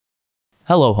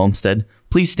Hello, Homestead.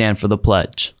 Please stand for the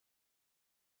pledge.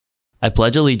 I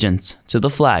pledge allegiance to the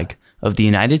flag of the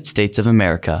United States of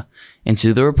America and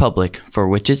to the republic for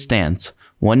which it stands,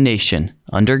 one nation,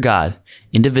 under God,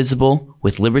 indivisible,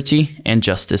 with liberty and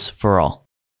justice for all.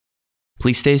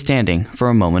 Please stay standing for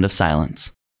a moment of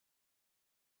silence.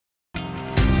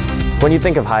 When you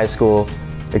think of high school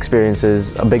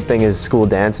experiences, a big thing is school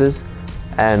dances.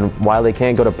 And while they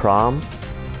can't go to prom,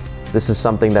 this is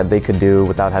something that they could do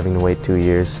without having to wait 2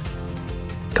 years.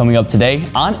 Coming up today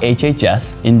on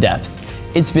HHS In Depth.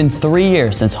 It's been 3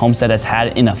 years since Homestead has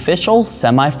had an official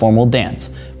semi-formal dance,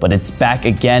 but it's back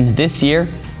again this year,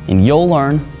 and you'll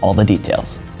learn all the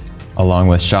details. Along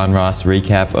with Sean Ross'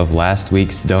 recap of last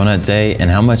week's Donut Day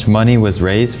and how much money was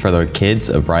raised for the kids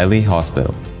of Riley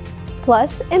Hospital.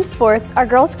 Plus, in sports, our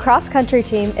girls' cross-country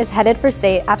team is headed for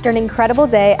state after an incredible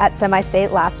day at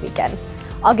semi-state last weekend.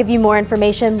 I'll give you more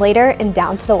information later in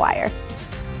Down to the Wire.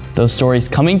 Those stories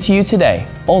coming to you today,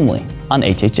 only on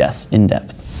HHS In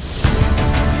Depth.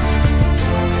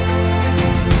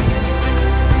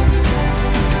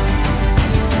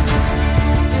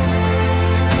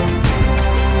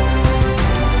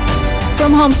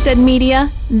 From Homestead Media,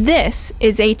 this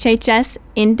is HHS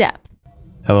In Depth.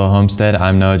 Hello Homestead,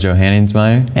 I'm Noah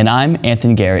Johanningsmeyer. And I'm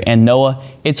Anthony Gary. And Noah,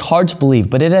 it's hard to believe,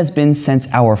 but it has been since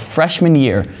our freshman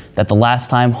year that the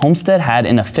last time Homestead had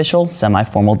an official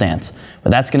semi-formal dance. But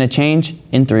that's going to change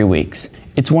in 3 weeks.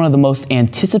 It's one of the most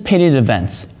anticipated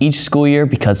events each school year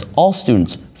because all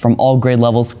students from all grade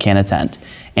levels can attend.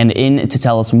 And in to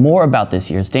tell us more about this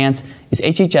year's dance is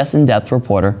HHS In Depth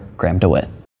reporter Graham DeWitt.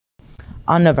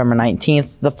 On November 19th,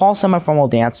 the fall semi-formal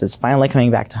dance is finally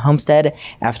coming back to Homestead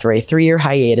after a 3-year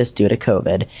hiatus due to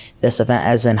COVID. This event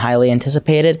has been highly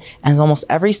anticipated, and almost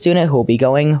every student who will be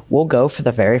going will go for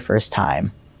the very first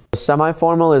time.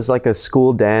 Semi-formal is like a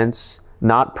school dance,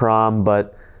 not prom,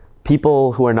 but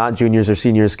people who are not juniors or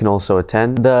seniors can also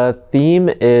attend. The theme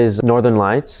is Northern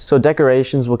Lights, so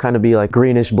decorations will kind of be like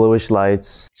greenish, bluish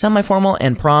lights. Semi-formal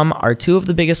and prom are two of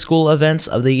the biggest school events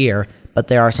of the year, but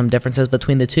there are some differences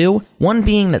between the two, one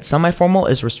being that semi-formal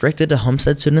is restricted to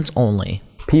Homestead students only.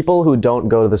 People who don't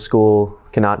go to the school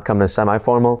cannot come to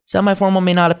semi-formal. Semi-formal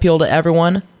may not appeal to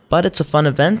everyone, but it's a fun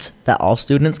event that all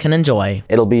students can enjoy.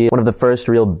 It'll be one of the first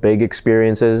real big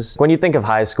experiences. When you think of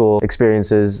high school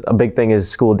experiences, a big thing is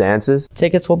school dances.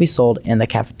 Tickets will be sold in the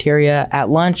cafeteria at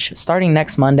lunch starting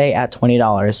next Monday at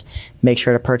 $20. Make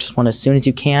sure to purchase one as soon as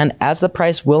you can, as the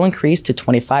price will increase to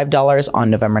 $25 on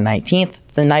November 19th,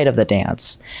 the night of the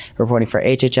dance. Reporting for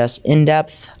HHS In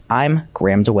Depth, I'm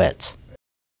Graham DeWitt.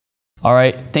 All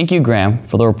right, thank you, Graham,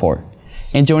 for the report.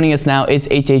 And joining us now is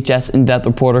HHS In Depth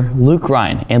reporter Luke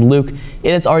Ryan. And Luke,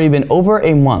 it has already been over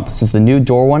a month since the new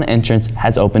Door 1 entrance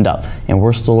has opened up, and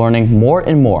we're still learning more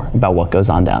and more about what goes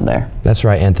on down there. That's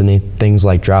right, Anthony. Things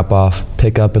like drop-off,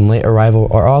 pickup, and late arrival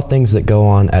are all things that go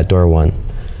on at Door 1.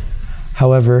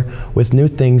 However, with new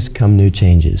things come new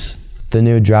changes. The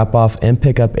new drop-off and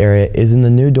pickup area is in the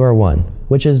new Door 1,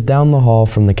 which is down the hall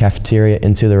from the cafeteria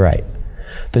and to the right.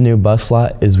 The new bus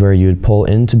lot is where you would pull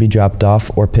in to be dropped off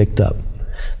or picked up.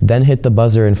 Then hit the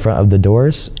buzzer in front of the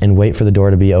doors and wait for the door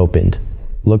to be opened.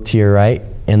 Look to your right,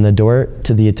 and the door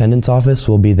to the attendance office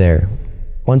will be there.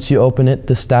 Once you open it,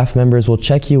 the staff members will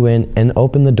check you in and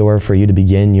open the door for you to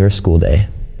begin your school day.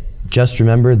 Just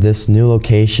remember, this new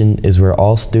location is where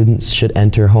all students should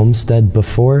enter Homestead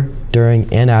before,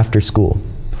 during, and after school.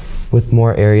 With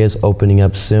more areas opening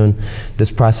up soon,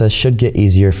 this process should get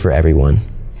easier for everyone.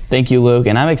 Thank you, Luke,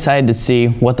 and I'm excited to see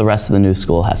what the rest of the new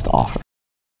school has to offer.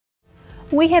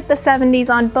 We hit the 70s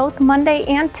on both Monday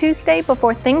and Tuesday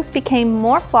before things became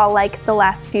more fall-like the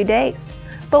last few days.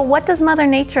 But what does Mother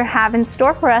Nature have in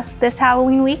store for us this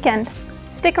Halloween weekend?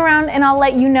 Stick around and I'll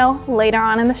let you know later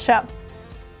on in the show.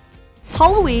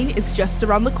 Halloween is just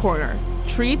around the corner.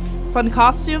 Treats, fun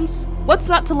costumes, what's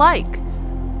not to like?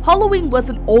 Halloween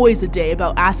wasn't always a day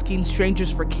about asking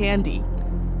strangers for candy.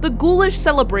 The ghoulish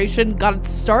celebration got its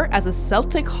start as a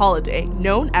Celtic holiday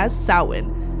known as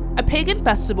Samhain, a pagan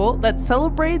festival that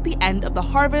celebrated the end of the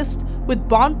harvest with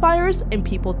bonfires and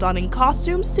people donning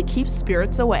costumes to keep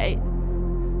spirits away.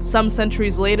 Some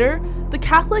centuries later, the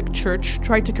Catholic Church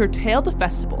tried to curtail the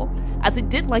festival as it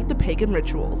didn't like the pagan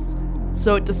rituals.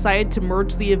 So it decided to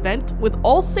merge the event with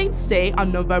All Saints' Day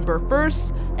on November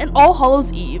 1st and All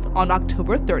Hallows' Eve on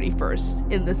October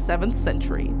 31st in the 7th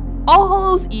century. All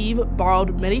Hallows' Eve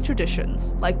borrowed many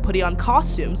traditions, like putting on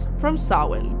costumes, from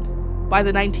Samhain. By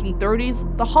the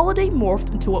 1930s, the holiday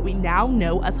morphed into what we now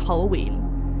know as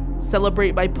Halloween.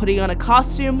 Celebrate by putting on a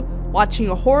costume, watching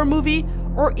a horror movie,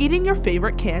 or eating your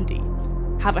favorite candy.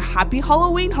 Have a happy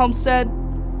Halloween, Homestead!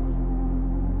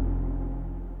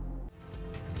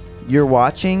 You're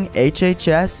watching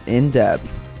HHS In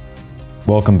Depth.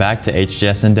 Welcome back to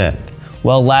HHS In Depth.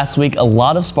 Well, last week, a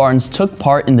lot of Spartans took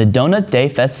part in the Donut Day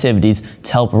festivities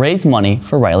to help raise money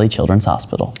for Riley Children's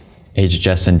Hospital.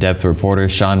 HHS In Depth reporter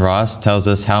Sean Ross tells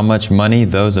us how much money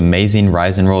those amazing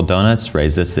Rise and Roll donuts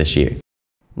raised us this year.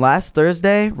 Last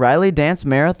Thursday, Riley Dance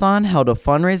Marathon held a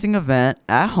fundraising event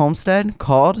at Homestead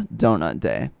called Donut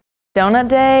Day. Donut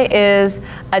Day is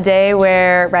a day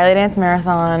where Riley Dance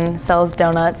Marathon sells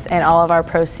donuts and all of our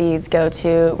proceeds go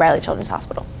to Riley Children's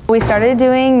Hospital. We started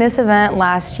doing this event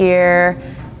last year,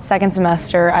 second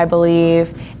semester I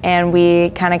believe, and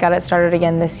we kind of got it started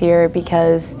again this year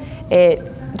because it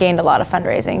gained a lot of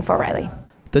fundraising for Riley.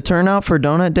 The turnout for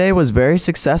Donut Day was very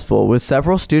successful, with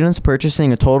several students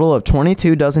purchasing a total of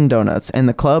 22 dozen donuts and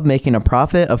the club making a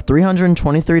profit of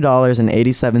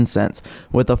 $323.87,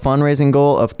 with a fundraising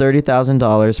goal of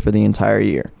 $30,000 for the entire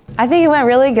year. I think it went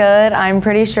really good. I'm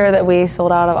pretty sure that we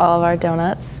sold out of all of our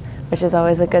donuts, which is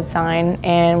always a good sign,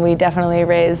 and we definitely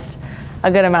raised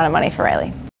a good amount of money for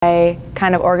Riley. I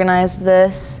kind of organized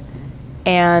this,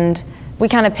 and we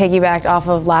kind of piggybacked off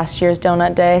of last year's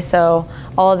Donut Day, so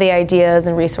all of the ideas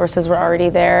and resources were already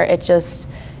there. It just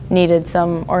needed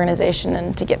some organization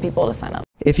and to get people to sign up.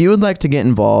 If you would like to get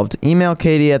involved, email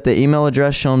Katie at the email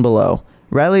address shown below.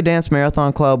 Riley Dance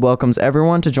Marathon Club welcomes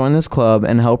everyone to join this club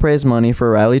and help raise money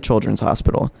for Riley Children's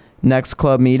Hospital. Next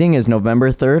club meeting is November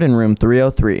 3rd in room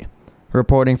 303.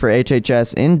 Reporting for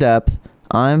HHS In Depth,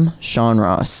 I'm Sean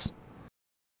Ross.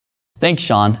 Thanks,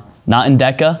 Sean. Not in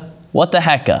DECA? What the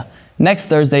hecka? Next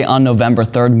Thursday on November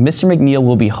 3rd, Mr. McNeil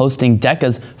will be hosting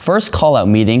DECA's first call-out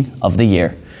meeting of the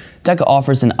year. DECA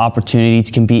offers an opportunity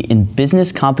to compete in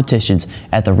business competitions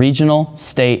at the regional,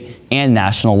 state, and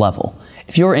national level.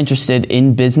 If you're interested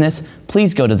in business,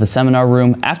 please go to the seminar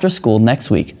room after school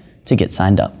next week to get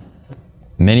signed up.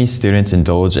 Many students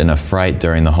indulge in a fright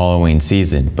during the Halloween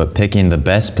season, but picking the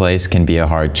best place can be a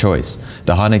hard choice.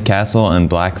 The Haunted Castle in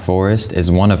Black Forest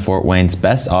is one of Fort Wayne's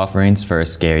best offerings for a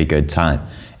scary good time.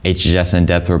 HHS In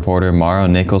Depth reporter Mara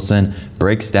Nicholson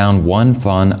breaks down one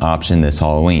fun option this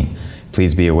Halloween.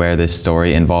 Please be aware this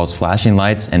story involves flashing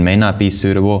lights and may not be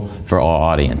suitable for all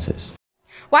audiences.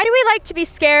 Why do we like to be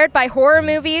scared by horror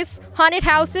movies, haunted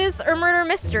houses, or murder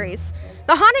mysteries?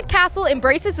 The Haunted Castle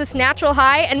embraces this natural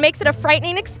high and makes it a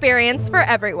frightening experience for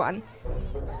everyone.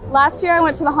 Last year I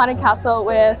went to the Haunted Castle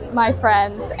with my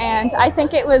friends, and I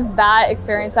think it was that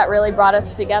experience that really brought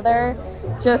us together.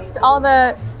 Just all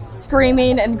the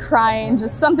screaming and crying,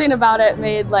 just something about it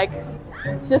made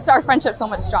just our friendship so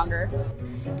much stronger.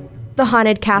 The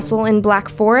Haunted Castle in Black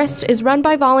Forest is run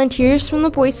by volunteers from the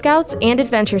Boy Scouts and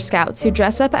Adventure Scouts who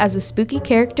dress up as the spooky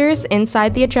characters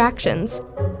inside the attractions.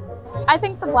 I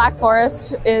think the Black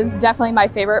Forest is definitely my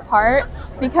favorite part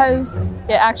because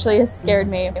it actually has scared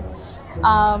me.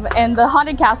 And the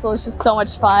Haunted Castle is just so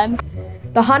much fun.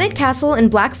 The Haunted Castle and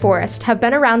Black Forest have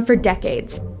been around for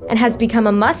decades and has become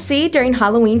a must-see during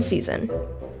Halloween season.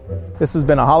 This has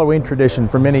been a Halloween tradition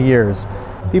for many years.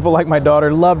 People like my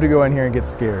daughter love to go in here and get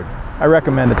scared. I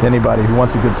recommend it to anybody who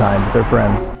wants a good time with their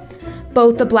friends.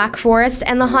 Both the Black Forest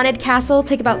and the Haunted Castle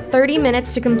take about 30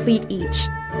 minutes to complete each.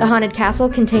 The Haunted Castle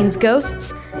contains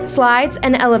ghosts, slides,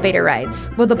 and elevator rides,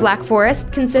 while the Black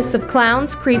Forest consists of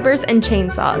clowns, creepers, and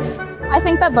chainsaws. I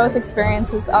think that both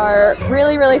experiences are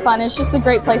really, really fun. It's just a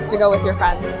great place to go with your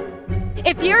friends.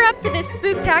 If you're up for this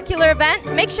spooktacular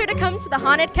event, make sure to come to the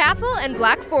Haunted Castle and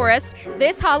Black Forest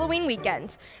this Halloween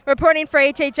weekend. Reporting for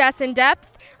HHS In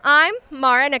Depth, I'm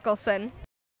Mara Nicholson.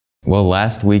 Well,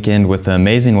 last weekend with the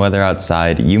amazing weather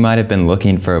outside, you might have been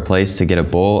looking for a place to get a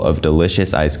bowl of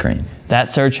delicious ice cream. That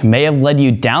search may have led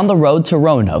you down the road to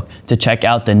Roanoke to check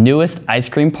out the newest ice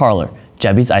cream parlor,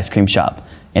 Jebi's Ice Cream Shop.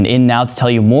 And in now to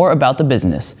tell you more about the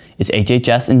business is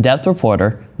HHS In Depth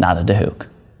reporter Nada DeHook.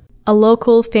 A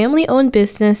local, family-owned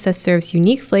business that serves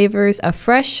unique flavors of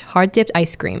fresh, hard-dipped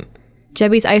ice cream.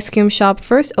 Jebi's Ice Cream Shop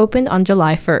first opened on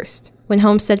July 1st, when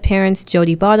Homestead parents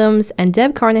Jody Bottoms and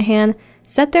Deb Carnahan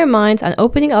set their minds on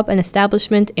opening up an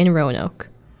establishment in Roanoke.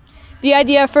 The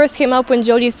idea first came up when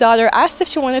Jody's daughter asked if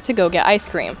she wanted to go get ice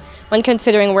cream. When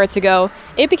considering where to go,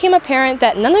 it became apparent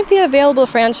that none of the available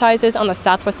franchises on the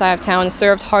southwest side of town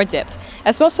served hard-dipped,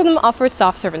 as most of them offered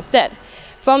soft-serve instead.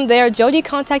 From there, Jody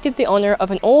contacted the owner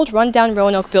of an old run-down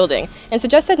Roanoke building and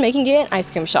suggested making it an ice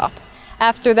cream shop.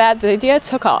 After that, the idea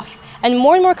took off, and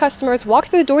more customers walked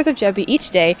through the doors of Jebi each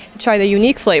day to try the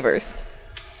unique flavors.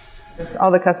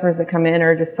 All the customers that come in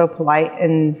are just so polite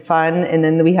and fun, and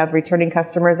then we have returning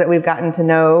customers that we've gotten to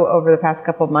know over the past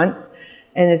couple of months,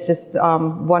 and it's just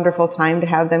wonderful time to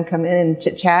have them come in and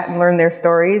chit-chat and learn their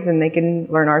stories, and they can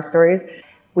learn our stories.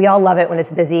 We all love it when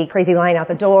it's busy, crazy line out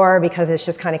the door because it's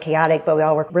just kind of chaotic, but we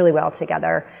all work really well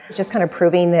together. It's just kind of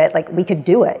proving that like we could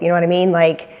do it, you know what I mean?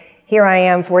 Like here I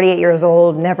am, 48 years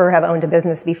old, never have owned a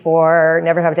business before,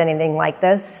 never have done anything like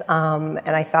this. And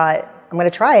I thought, I'm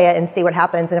gonna try it and see what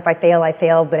happens. And if I fail, I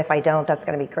fail, but if I don't, that's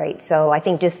gonna be great. So I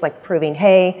think just like proving,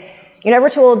 hey, you're never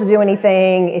too old to do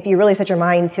anything. If you really set your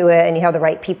mind to it and you have the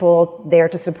right people there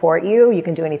to support you, you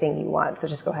can do anything you want. So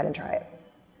just go ahead and try it.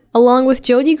 Along with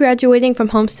Jodi graduating from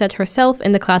Homestead herself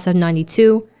in the class of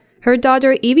 '92, her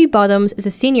daughter Evie Bottoms is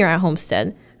a senior at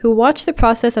Homestead, who watched the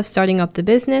process of starting up the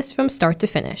business from start to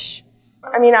finish.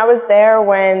 I mean, I was there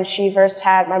when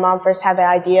my mom first had the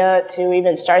idea to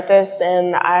even start this,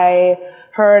 and I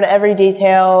heard every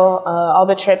detail, all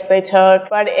the trips they took.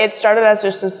 But it started as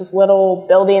just this little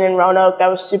building in Roanoke that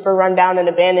was super run down and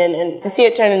abandoned. And to see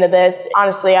it turn into this,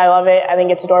 honestly, I love it. I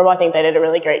think it's adorable. I think they did a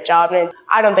really great job. And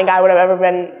I don't think I would have ever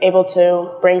been able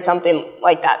to bring something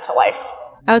like that to life.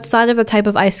 Outside of the type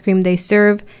of ice cream they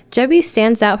serve, Jebi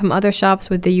stands out from other shops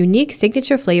with their unique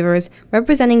signature flavors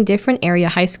representing different area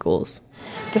high schools.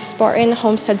 The Spartan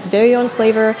Homestead's very own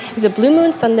flavor is a Blue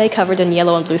Moon sundae covered in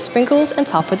yellow and blue sprinkles and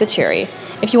topped with a cherry.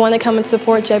 If you want to come and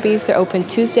support Jebi's, they're open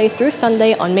Tuesday through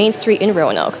Sunday on Main Street in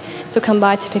Roanoke, so come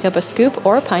by to pick up a scoop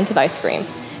or a pint of ice cream.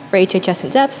 For HHS In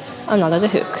Depth, I'm Nada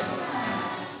DeHook.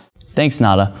 Thanks,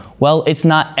 Nada. Well, it's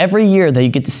not every year that you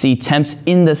get to see temps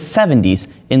in the 70s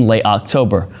in late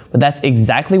October, but that's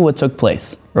exactly what took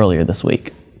place earlier this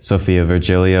week. Sophia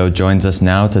Virgilio joins us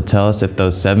now to tell us if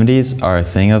those 70s are a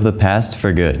thing of the past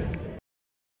for good.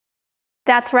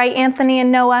 That's right, Anthony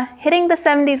and Noah. Hitting the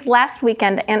 70s last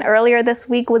weekend and earlier this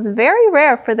week was very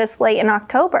rare for this late in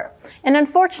October. And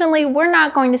unfortunately, we're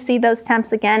not going to see those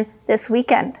temps again this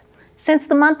weekend. Since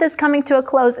the month is coming to a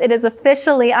close, it is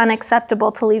officially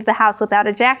unacceptable to leave the house without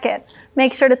a jacket.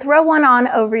 Make sure to throw one on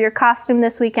over your costume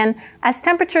this weekend, as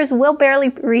temperatures will barely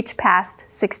reach past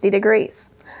 60 degrees.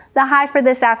 The high for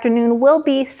this afternoon will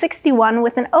be 61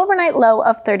 with an overnight low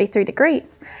of 33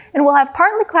 degrees, and we'll have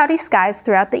partly cloudy skies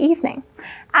throughout the evening.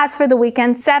 As for the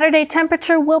weekend, Saturday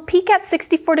temperature will peak at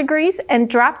 64 degrees and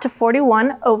drop to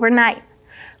 41 overnight.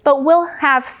 But we'll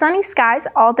have sunny skies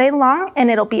all day long,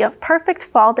 and it'll be a perfect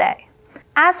fall day.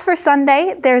 As for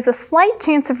Sunday, there's a slight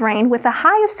chance of rain with a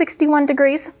high of 61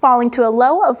 degrees falling to a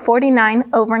low of 49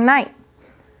 overnight.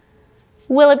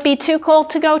 Will it be too cold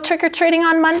to go trick-or-treating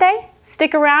on Monday?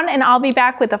 Stick around and I'll be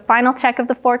back with a final check of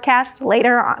the forecast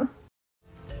later on.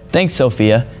 Thanks,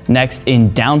 Sophia. Next,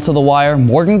 in Down to the Wire,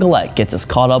 Morgan Gillette gets us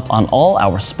caught up on all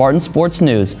our Spartan sports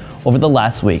news over the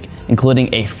last week,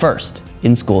 including a first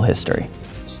in school history.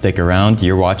 Stick around,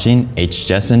 you're watching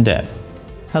HHS In Depth.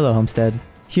 Hello, Homestead.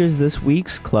 Here's this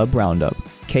week's Club Roundup.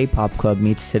 K-Pop Club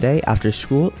meets today after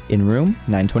school in room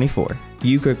 924.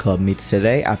 Euchre Club meets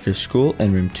today after school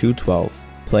in room 212.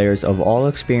 Players of all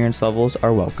experience levels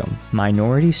are welcome.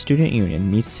 Minority Student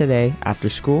Union meets today after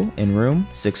school in room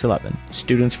 611.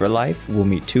 Students for Life will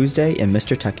meet Tuesday in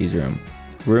Mr. Tucky's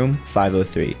room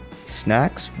 503.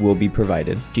 Snacks will be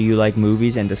provided. Do you like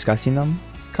movies and discussing them?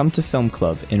 Come to Film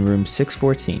Club in room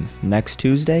 614 next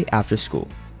Tuesday after school.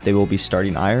 They will be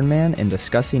starting Iron Man and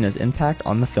discussing his impact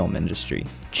on the film industry.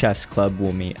 Chess Club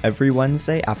will meet every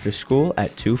Wednesday after school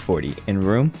at 2:40 in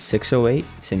room 608,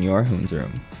 Senor Hoon's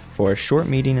room, for a short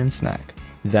meeting and snack.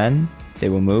 Then, they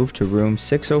will move to room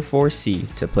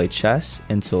 604C to play chess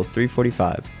until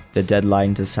 3:45. The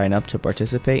deadline to sign up to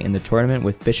participate in the tournament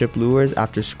with Bishop Lures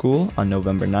after school on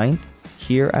November 9th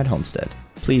here at Homestead.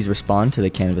 Please respond to the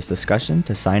Canvas discussion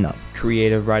to sign up.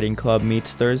 Creative Writing Club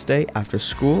meets Thursday after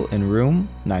school in room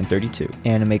 932.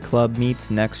 Anime Club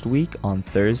meets next week on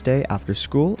Thursday after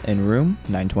school in room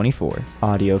 924.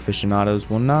 Audio aficionados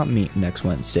will not meet next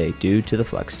Wednesday due to the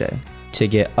Flex Day. To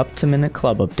get up-to-minute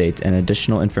club updates and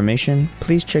additional information,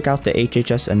 please check out the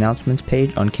HHS announcements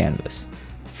page on Canvas.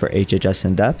 For HHS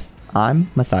In Depth,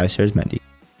 I'm Matthias Herzmendi.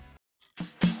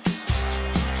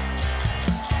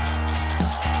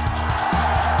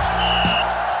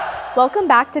 Welcome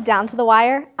back to Down to the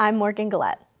Wire. I'm Morgan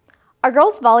Gillette. Our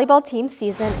girls volleyball team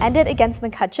season ended against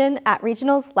McCutcheon at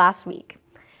regionals last week.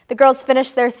 The girls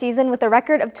finished their season with a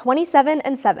record of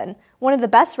 27-7, one of the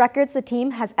best records the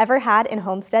team has ever had in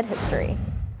Homestead history.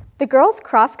 The girls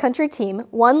cross-country team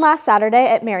won last Saturday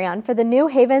at Marion for the New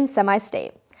Haven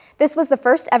Semi-State. This was the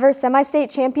first ever semi-state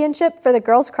championship for the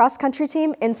girls cross-country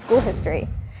team in school history.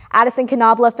 Addison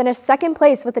Canabla finished second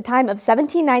place with a time of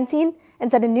 17:19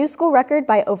 and set a new school record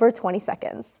by over 20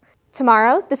 seconds.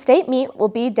 Tomorrow, the state meet will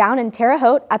be down in Terre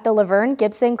Haute at the Laverne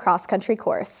Gibson cross-country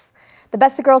course. The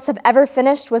best the girls have ever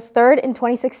finished was third in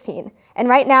 2016, and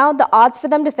right now, the odds for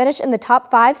them to finish in the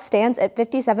top 5 stands at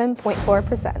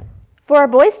 57.4%. For our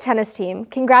boys tennis team,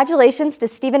 congratulations to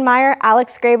Stephen Meyer,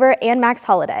 Alex Graber, and Max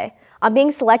Holliday on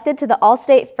being selected to the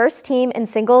All-State first team in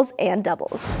singles and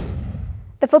doubles.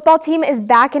 The football team is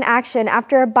back in action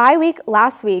after a bye week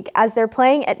last week as they're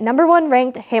playing at #1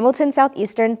 ranked Hamilton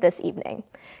Southeastern this evening.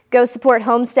 Go support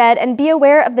Homestead and be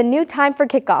aware of the new time for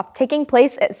kickoff taking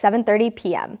place at 7:30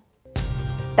 p.m.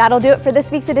 That'll do it for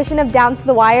this week's edition of Down to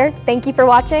the Wire. Thank you for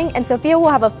watching, and Sophia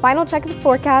will have a final check of the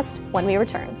forecast when we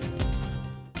return.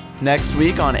 Next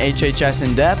week on HHS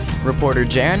In Depth, reporter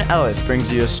Jaron Ellis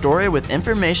brings you a story with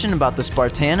information about the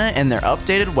Spartana and their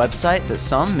updated website that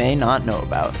some may not know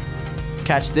about.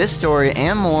 Catch this story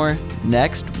and more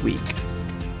next week.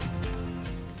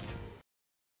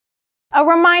 A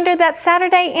reminder that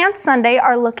Saturday and Sunday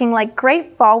are looking like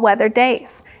great fall weather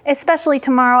days, especially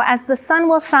tomorrow as the sun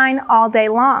will shine all day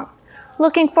long.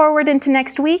 Looking forward into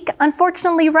next week,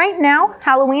 unfortunately right now,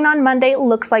 Halloween on Monday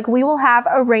looks like we will have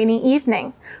a rainy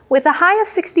evening, with a high of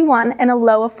 61 and a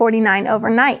low of 49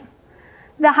 overnight.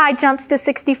 The high jumps to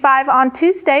 65 on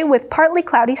Tuesday with partly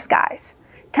cloudy skies.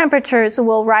 Temperatures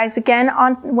will rise again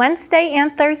on Wednesday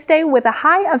and Thursday with a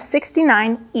high of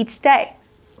 69 each day.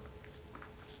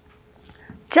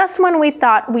 Just when we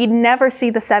thought we'd never see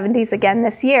the 70s again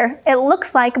this year, it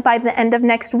looks like by the end of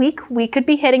next week, we could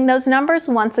be hitting those numbers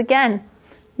once again.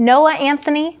 Noah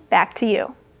Anthony, back to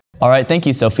you. All right, thank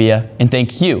you, Sophia, and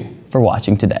thank you for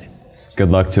watching today. Good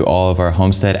luck to all of our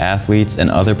Homestead athletes and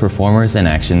other performers in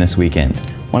action this weekend.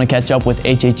 Want to catch up with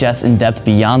HHS In Depth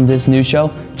beyond this news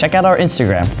show? Check out our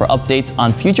Instagram for updates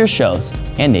on future shows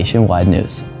and nationwide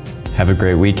news. Have a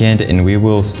great weekend, and we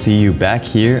will see you back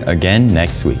here again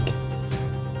next week.